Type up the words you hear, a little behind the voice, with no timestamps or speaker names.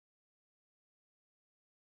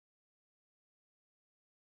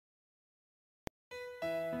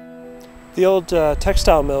The old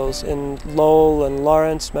textile mills in Lowell and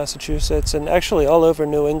Lawrence, Massachusetts, and actually all over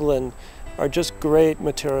New England are just great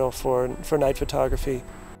material for night photography.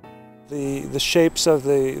 The shapes of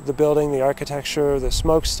the building, the architecture, the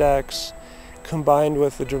smokestacks, combined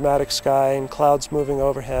with the dramatic sky and clouds moving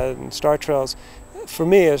overhead and star trails, for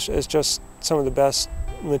me is just some of the best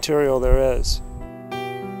material there is.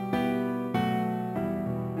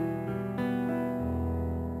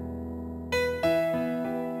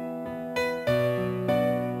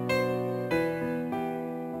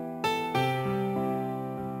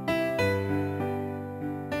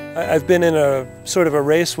 I've been in a sort of a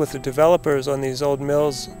race with the developers on these old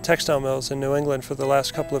mills, textile mills in New England for the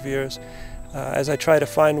last couple of years, as I try to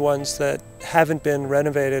find ones that haven't been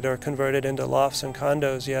renovated or converted into lofts and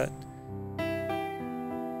condos yet.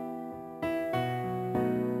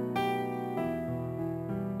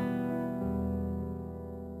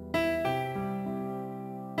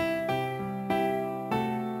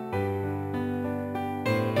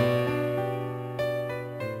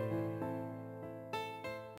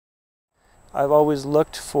 I've always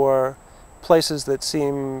looked for places that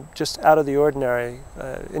seem just out of the ordinary,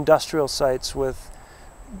 industrial sites with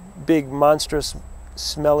big, monstrous,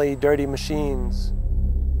 smelly, dirty machines.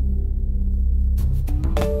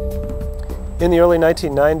 In the early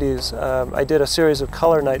 1990s, I did a series of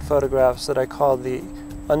color night photographs that I called the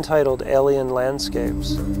Untitled Alien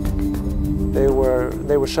Landscapes. They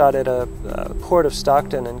were shot at a port of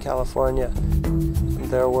Stockton in California.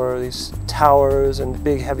 There were these towers and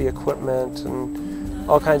big heavy equipment and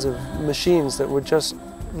all kinds of machines that were just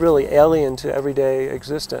really alien to everyday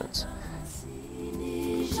existence.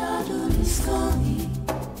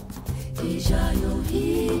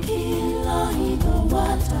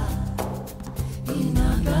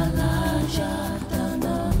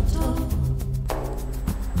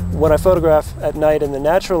 When I photograph at night in the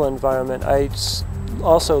natural environment, I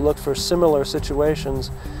also look for similar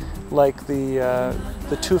situations like the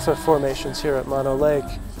tufa formations here at Mono Lake,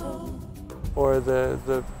 or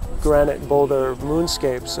the granite boulder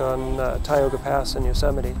moonscapes on Tioga Pass in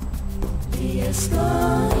Yosemite.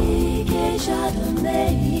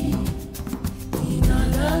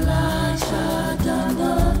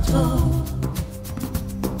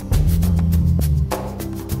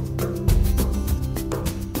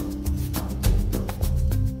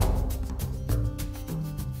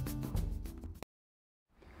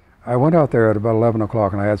 I went out there at about 11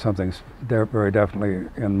 o'clock and I had something very definitely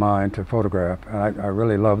in mind to photograph, and I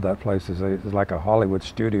really loved that place. It's like a Hollywood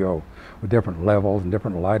studio with different levels and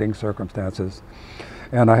different lighting circumstances,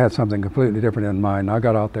 and I had something completely different in mind. I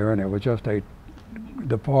got out there and it was just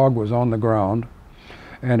the fog was on the ground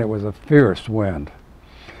and it was a fierce wind,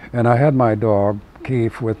 and I had my dog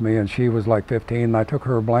Keith with me, and she was like 15, and I took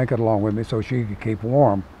her blanket along with me so she could keep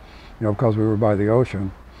warm, you know, because we were by the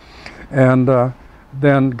ocean. And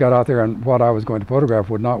then got out there, and what I was going to photograph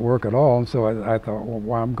would not work at all, and so I thought,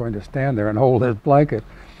 well, I'm going to stand there and hold this blanket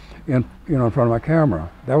in front of my camera.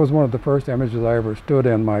 That was one of the first images I ever stood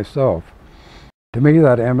in myself. To me,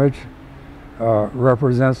 that image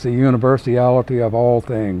represents the universality of all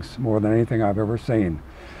things more than anything I've ever seen.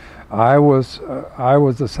 I was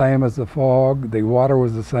the same as the fog, the water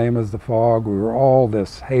was the same as the fog, we were all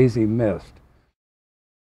this hazy mist.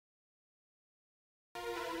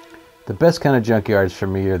 The best kind of junkyards for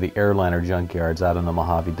me are the airliner junkyards out in the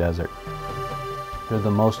Mojave Desert. They're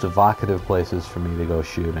the most evocative places for me to go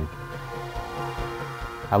shooting.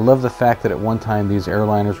 I love the fact that at one time these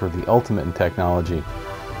airliners were the ultimate in technology,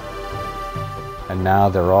 and now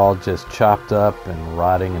they're all just chopped up and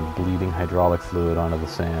rotting and bleeding hydraulic fluid onto the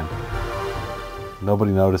sand.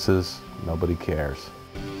 Nobody notices, nobody cares.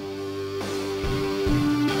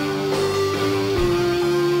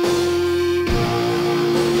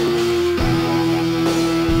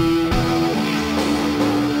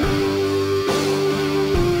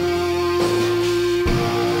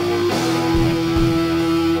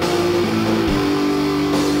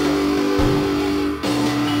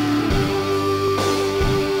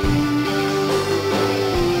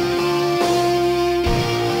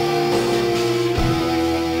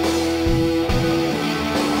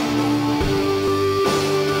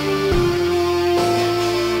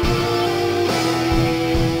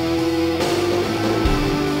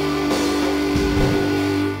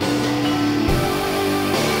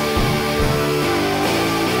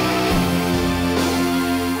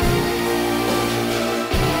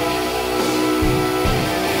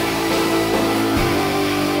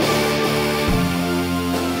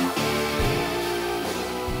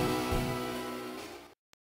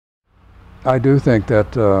 I do think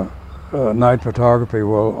that night photography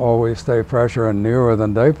will always stay fresher and newer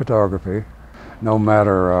than day photography, no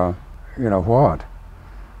matter you know what,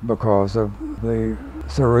 because of the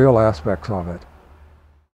surreal aspects of it.